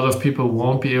 and a lot of people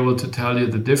won't be able to tell you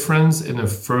the difference in a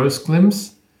first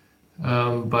glimpse,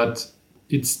 but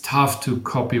it's tough to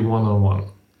copy one-on-one.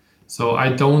 So I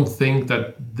don't think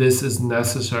that this is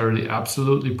necessarily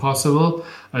absolutely possible.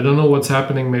 I don't know what's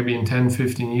happening maybe in 10,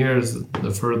 15 years, the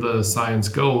further science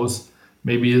goes,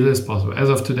 maybe it is possible. As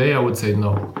of today, I would say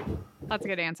no. That's a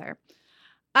good answer.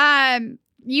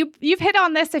 You've hit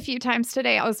on this a few times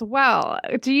today as well.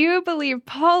 Do you believe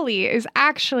poly is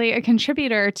actually a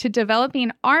contributor to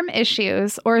developing arm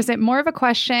issues, or is it more of a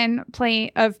question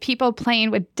of people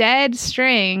playing with dead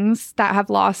strings that have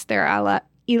lost their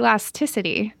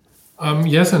elasticity?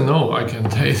 Yes and no, I can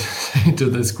say to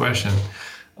this question.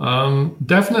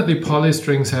 Definitely poly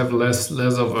strings have less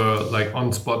of a like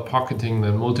on-spot pocketing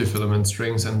than multifilament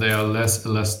strings, and they are less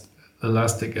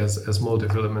elastic as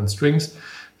multifilament strings.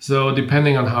 So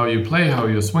depending on how you play, how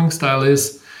your swing style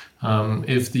is,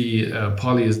 if the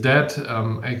poly is dead,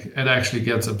 it actually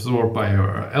gets absorbed by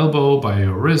your elbow, by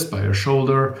your wrist, by your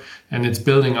shoulder, and it's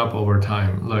building up over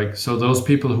time. Like, so those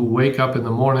people who wake up in the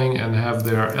morning and have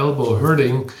their elbow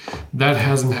hurting, that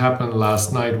hasn't happened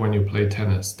last night when you play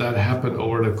tennis. That happened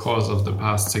over the course of the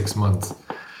past 6 months.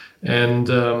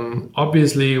 And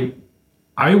obviously,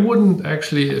 I wouldn't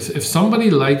actually, if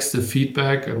somebody likes the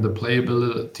feedback and the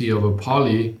playability of a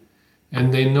poly,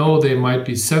 and they know they might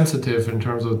be sensitive in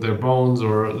terms of their bones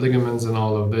or ligaments and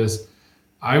all of this,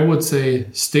 I would say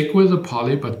stick with the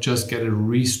poly, but just get it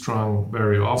restrung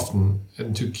very often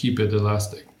and to keep it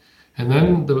elastic. And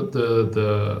then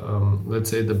let's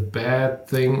say the bad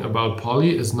thing about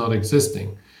poly is not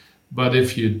existing. But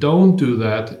if you don't do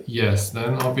that, yes,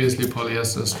 then obviously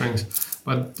polyester strings.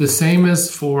 But the same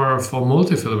is for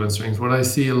multifilament strings. What I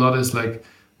see a lot is like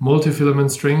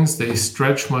multifilament strings, they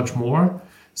stretch much more.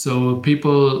 So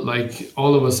people like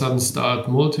all of a sudden start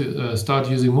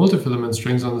using multifilament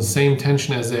strings on the same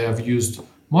tension as they have used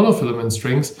monofilament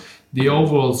strings. The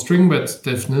overall string bed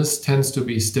stiffness tends to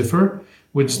be stiffer,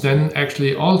 which then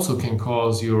actually also can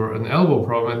cause an elbow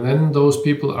problem. And then those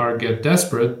people get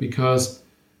desperate because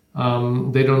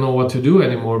they don't know what to do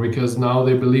anymore, because now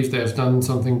they believe they have done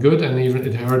something good, and even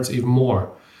it hurts even more.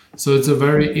 So it's a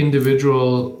very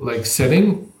individual like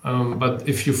setting, but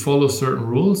if you follow certain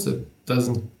rules, it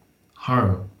doesn't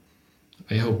harm.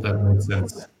 I hope that makes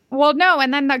sense. Well, no,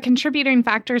 and then the contributing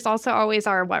factors also always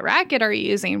are: what racket are you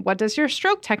using? What does your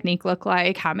stroke technique look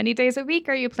like? How many days a week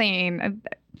are you playing?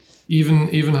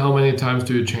 Even how many times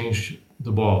do you change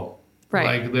the ball?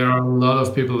 Right. Like there are a lot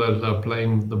of people that are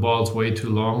playing the balls way too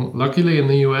long. Luckily, in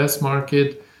the US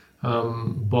market,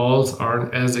 balls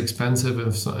aren't as expensive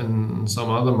in some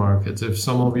other markets. If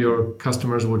some of your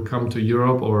customers would come to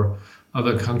Europe or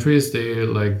other countries,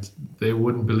 they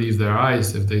wouldn't believe their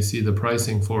eyes if they see the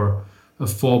pricing for a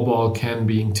 4-ball can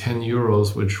being 10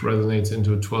 euros, which resonates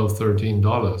into $12,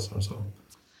 $13 or so.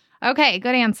 Okay,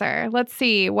 good answer. Let's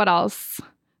see, what else?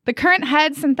 The current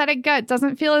head synthetic gut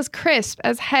doesn't feel as crisp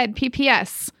as head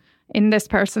PPS, in this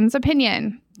person's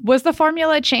opinion. Was the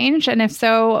formula changed? And if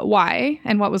so, why?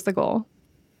 And what was the goal?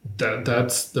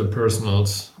 That's the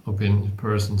person's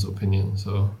opinion.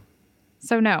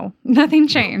 So no, nothing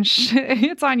changed.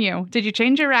 It's on you. Did you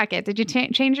change your racket? Did you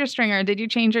change your stringer? Did you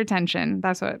change your tension?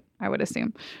 That's what I would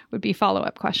assume would be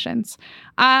follow-up questions.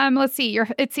 Let's see.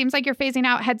 It seems like you're phasing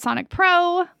out Head Sonic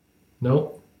Pro.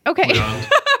 Nope. Okay. I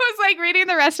was like reading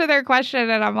the rest of their question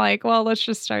and I'm like, well, let's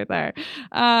just start there.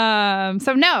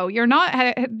 So no, you're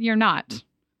not.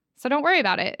 So don't worry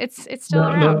about it. It's still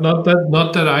around.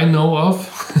 Not that I know of.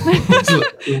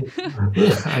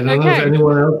 I don't know if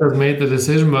anyone else has made the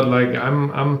decision, but like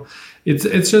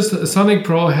it's just Sonic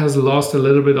Pro has lost a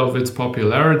little bit of its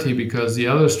popularity because the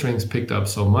other strings picked up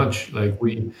so much. Like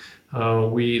we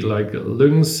like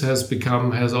Lynx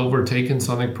has overtaken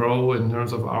Sonic Pro in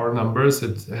terms of our numbers.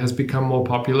 It has become more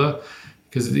popular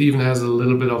because it even has a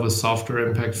little bit of a softer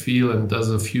impact feel and does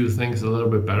a few things a little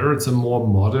bit better. It's a more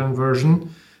modern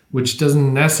version, which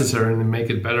doesn't necessarily make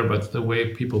it better, but the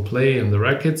way people play and the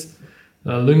rackets.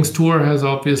 Lynx Tour has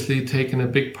obviously taken a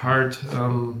big part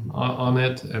on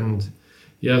it. And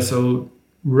yeah, so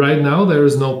right now there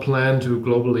is no plan to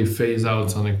globally phase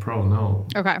out Sonic Pro, no.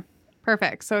 Okay,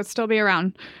 perfect. So it'll still be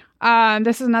around.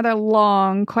 This is another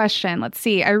long question. Let's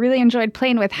see. I really enjoyed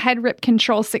playing with Head Rip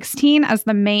Control 16 as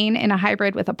the main in a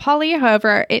hybrid with a poly.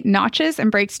 However, it notches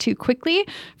and breaks too quickly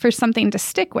for something to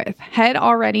stick with. Head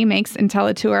already makes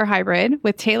IntelliTour hybrid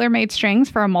with tailor-made strings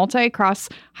for a multi-cross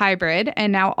hybrid,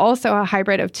 and now also a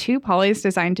hybrid of 2 polys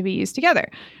designed to be used together.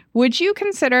 Would you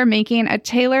consider making a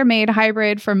tailor-made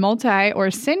hybrid for multi or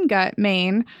syngut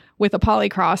main with a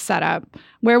polycross setup,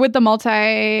 where the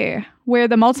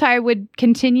multi would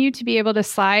continue to be able to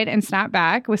slide and snap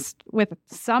back with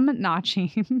some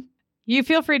notching? You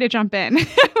feel free to jump in.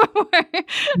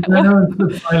 No,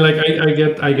 it's fine.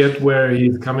 Like I get where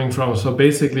he's coming from. So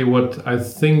basically, what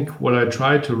I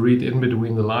try to read in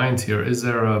between the lines here is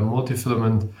there a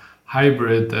multi-filament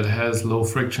hybrid that has low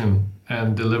friction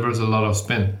and delivers a lot of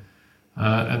spin.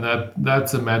 And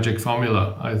that's a magic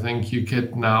formula. I think you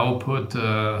could now put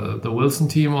the Wilson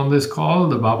team on this call,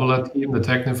 the Babula team, the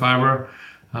Technifiber,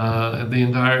 the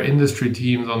entire industry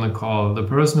teams on the call. The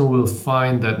person who will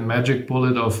find that magic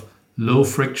bullet of low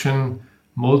friction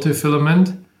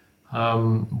multi-filament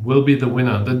will be the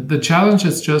winner. The challenge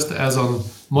is just as on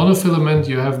monofilament,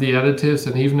 you have the additives,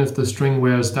 and even if the string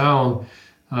wears down,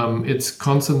 it's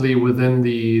constantly within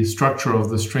the structure of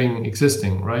the string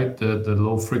existing, right? The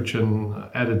low friction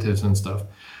additives and stuff.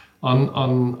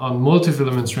 On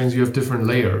multi-filament strings, you have different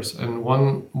layers, and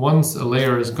once a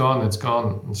layer is gone, it's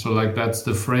gone. And so like that's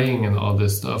the fraying and all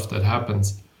this stuff that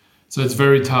happens. So it's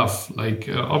very tough. Like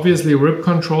obviously Rip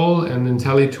Control and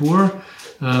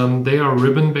IntelliTour, they are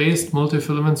ribbon-based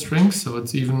multi-filament strings, so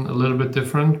it's even a little bit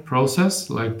different process.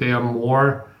 Like they are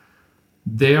more.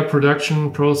 Their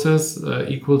production process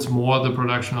equals more the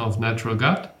production of natural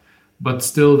gut, but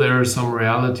still there is some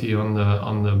reality on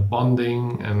the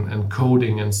bonding and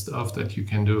coding and stuff that you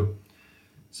can do.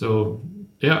 So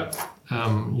yeah,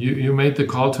 you made the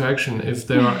call to action. If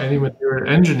there are any material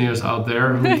engineers out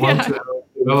there who want to help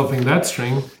developing that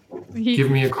string, give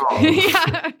me a call.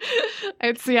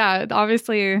 It's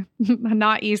obviously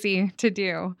not easy to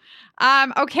do.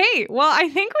 Okay, well, I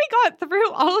think we got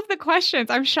through all of the questions.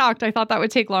 I'm shocked. I thought that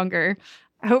would take longer.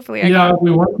 Hopefully,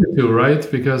 we wanted to, right?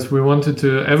 Because we wanted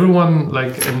to. Everyone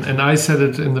and I said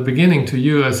it in the beginning to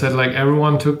you. I said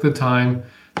everyone took the time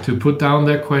to put down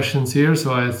their questions here.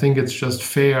 So I think it's just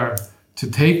fair to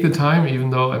take the time,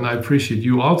 even though, and I appreciate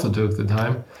you also took the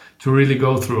time to really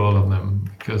go through all of them,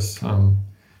 because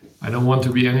I don't want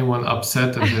to be anyone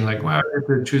upset and being like, well, I have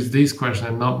to choose these questions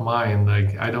and not mine.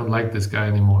 Like, I don't like this guy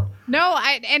anymore. No,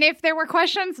 and if there were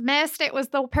questions missed, it was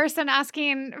the person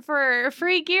asking for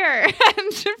free gear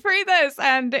and free this,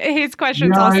 and his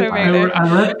questions also made it.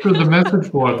 I read through the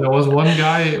message board. There was one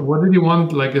guy, what did he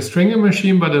want? Like a stringer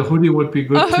machine, but a hoodie would be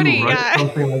good too, right? Yeah.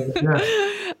 Something like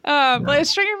that. But a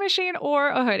stringer machine or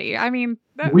a hoodie. I mean,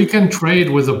 we can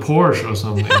trade with a Porsche or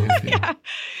something. Yeah.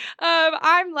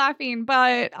 I'm laughing,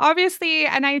 but obviously,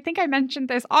 and I think I mentioned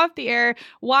this off the air,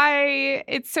 why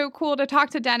it's so cool to talk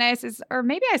to Dennis is, or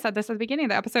maybe I said this at the beginning of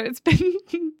the episode, it's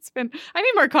been, I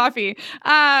need more coffee.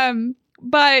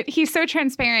 But he's so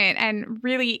transparent and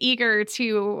really eager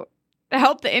to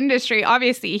help the industry.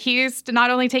 Obviously, he's not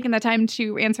only taking the time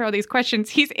to answer all these questions,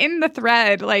 he's in the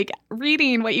thread, like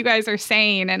reading what you guys are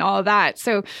saying and all of that.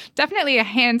 So definitely a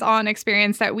hands-on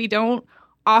experience that we don't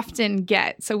often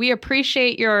get. So we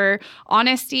appreciate your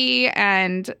honesty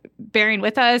and bearing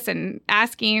with us and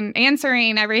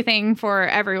answering everything for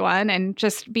everyone, and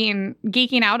just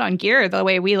geeking out on gear the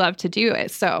way we love to do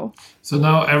it. So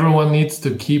now everyone needs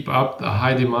to keep up the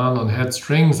high demand on head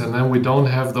strings, and then we don't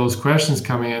have those questions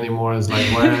coming anymore. It's like,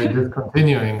 why are you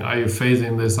discontinuing? Are you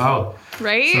phasing this out?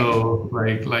 Right. So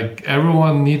like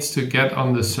everyone needs to get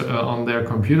on this on their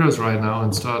computers right now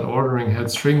and start ordering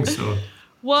head strings. So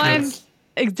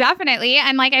definitely.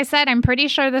 And like I said, I'm pretty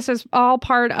sure this is all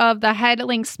part of the Head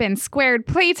Link Spin Squared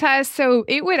playtest. So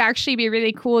it would actually be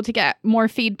really cool to get more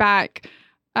feedback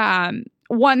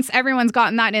once everyone's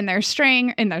gotten that in their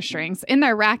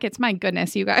rackets. My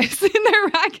goodness, you guys, in their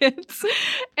rackets.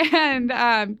 And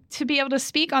to be able to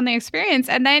speak on the experience.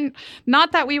 And then,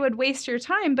 not that we would waste your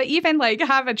time, but even like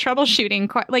have a troubleshooting,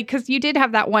 because you did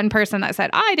have that one person that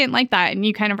said, I didn't like that. And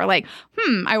you kind of were like,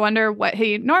 I wonder what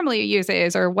he normally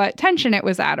uses, or what tension it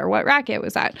was at, or what racket it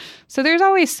was at. So there's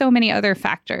always so many other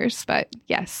factors. But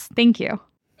yes, thank you.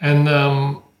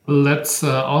 And let's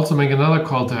also make another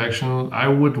call to action. I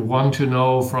would want to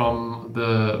know from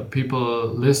the people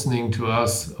listening to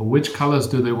us, which colors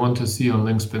do they want to see on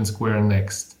Link Spin Square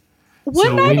next?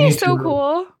 Wouldn't that be so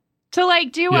cool to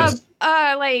like do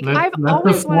I've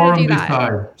always wanted to do that.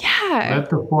 Decide. Yeah. Let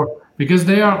the forum, because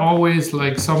they are always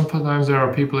like, sometimes there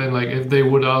are people in, like, if they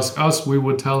would ask us, we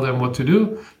would tell them what to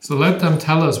do. So let them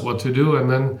tell us what to do, and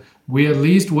then we at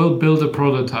least will build a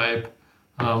prototype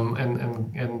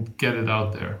and get it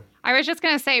out there. I was just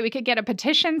going to say we could get a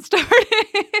petition started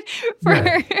for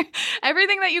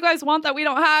everything that you guys want that we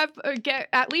don't have. Get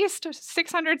at least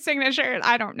 600 signatures.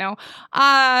 I don't know.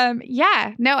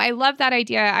 No, I love that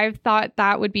idea. I've thought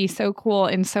that would be so cool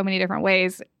in so many different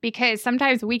ways, because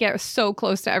sometimes we get so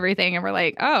close to everything and we're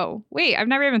like, oh, wait, I've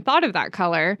never even thought of that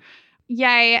color.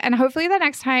 Yay. And hopefully the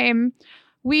next time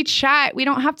we chat, we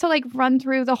don't have to like run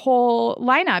through the whole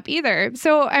lineup either.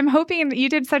 So I'm hoping that you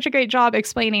did such a great job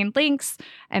explaining Lynx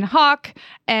and Hawk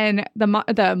and the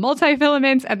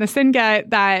multifilaments and the Synget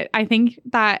that I think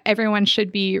that everyone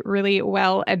should be really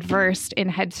well adversed in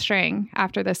head string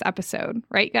after this episode.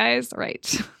 Right, guys?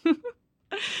 Right.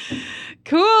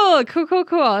 Cool.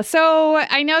 So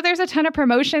I know there's a ton of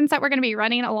promotions that we're going to be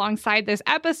running alongside this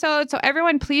episode. So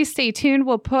everyone, please stay tuned.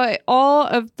 We'll put all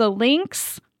of the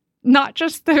links, not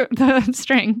just the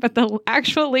string, but the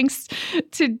actual links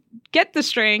to get the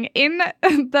string in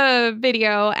the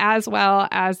video as well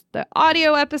as the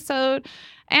audio episode.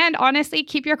 And honestly,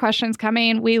 keep your questions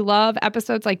coming. We love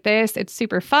episodes like this. It's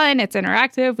super fun. It's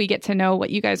interactive. We get to know what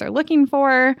you guys are looking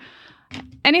for.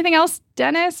 Anything else,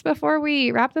 Dennis, before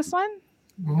we wrap this one?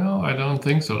 No, I don't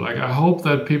think so. Like, I hope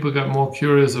that people got more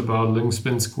curious about Lynx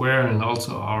Spin Square and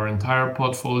also our entire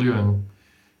portfolio. And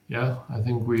yeah, I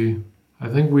think we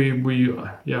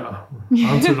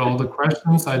answered all the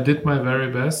questions. I did my very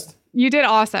best. You did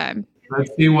awesome.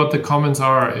 Let's see what the comments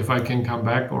are, if I can come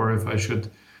back or if I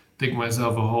should dig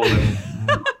myself a hole in.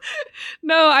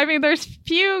 No, I mean, there's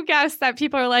few guests that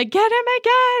people are like, get him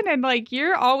again. And like,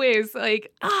 you're always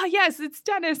like, yes, it's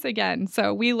Dennis again.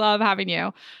 So we love having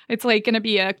you. It's like going to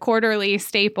be a quarterly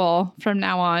staple from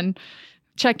now on,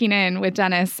 checking in with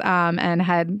Dennis and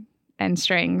head and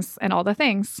strings and all the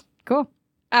things. Cool.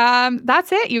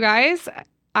 That's it, you guys.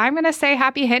 I'm going to say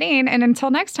happy hitting. And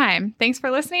until next time, thanks for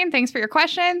listening. Thanks for your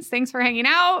questions. Thanks for hanging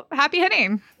out. Happy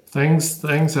hitting. Thanks.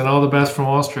 And all the best from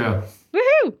Austria.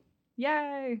 Woohoo.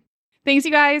 Yay. Thanks,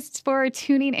 you guys, for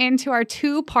tuning in to our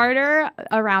two-parter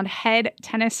around head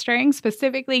tennis string,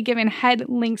 specifically giving head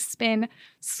Lynx Spin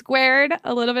Squared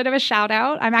a little bit of a shout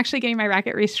out. I'm actually getting my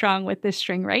racket restrung with this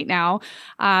string right now.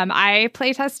 I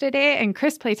play tested it and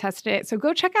Chris play tested it. So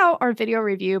go check out our video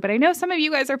review. But I know some of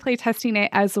you guys are play testing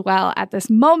it as well at this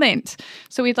moment.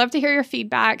 So we'd love to hear your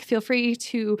feedback. Feel free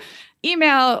to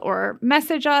email or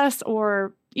message us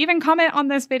or even comment on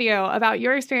this video about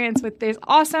your experience with this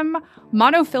awesome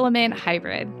monofilament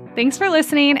hybrid. Thanks for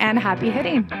listening and happy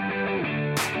hitting.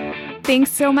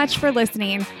 Thanks so much for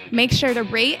listening. Make sure to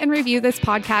rate and review this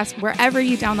podcast wherever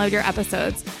you download your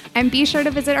episodes. And be sure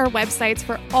to visit our websites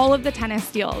for all of the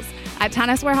tennis deals at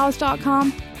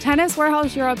tenniswarehouse.com,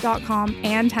 tenniswarehouseeurope.com,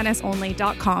 and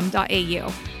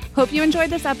tennisonly.com.au. Hope you enjoyed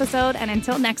this episode, and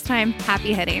until next time,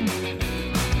 happy hitting.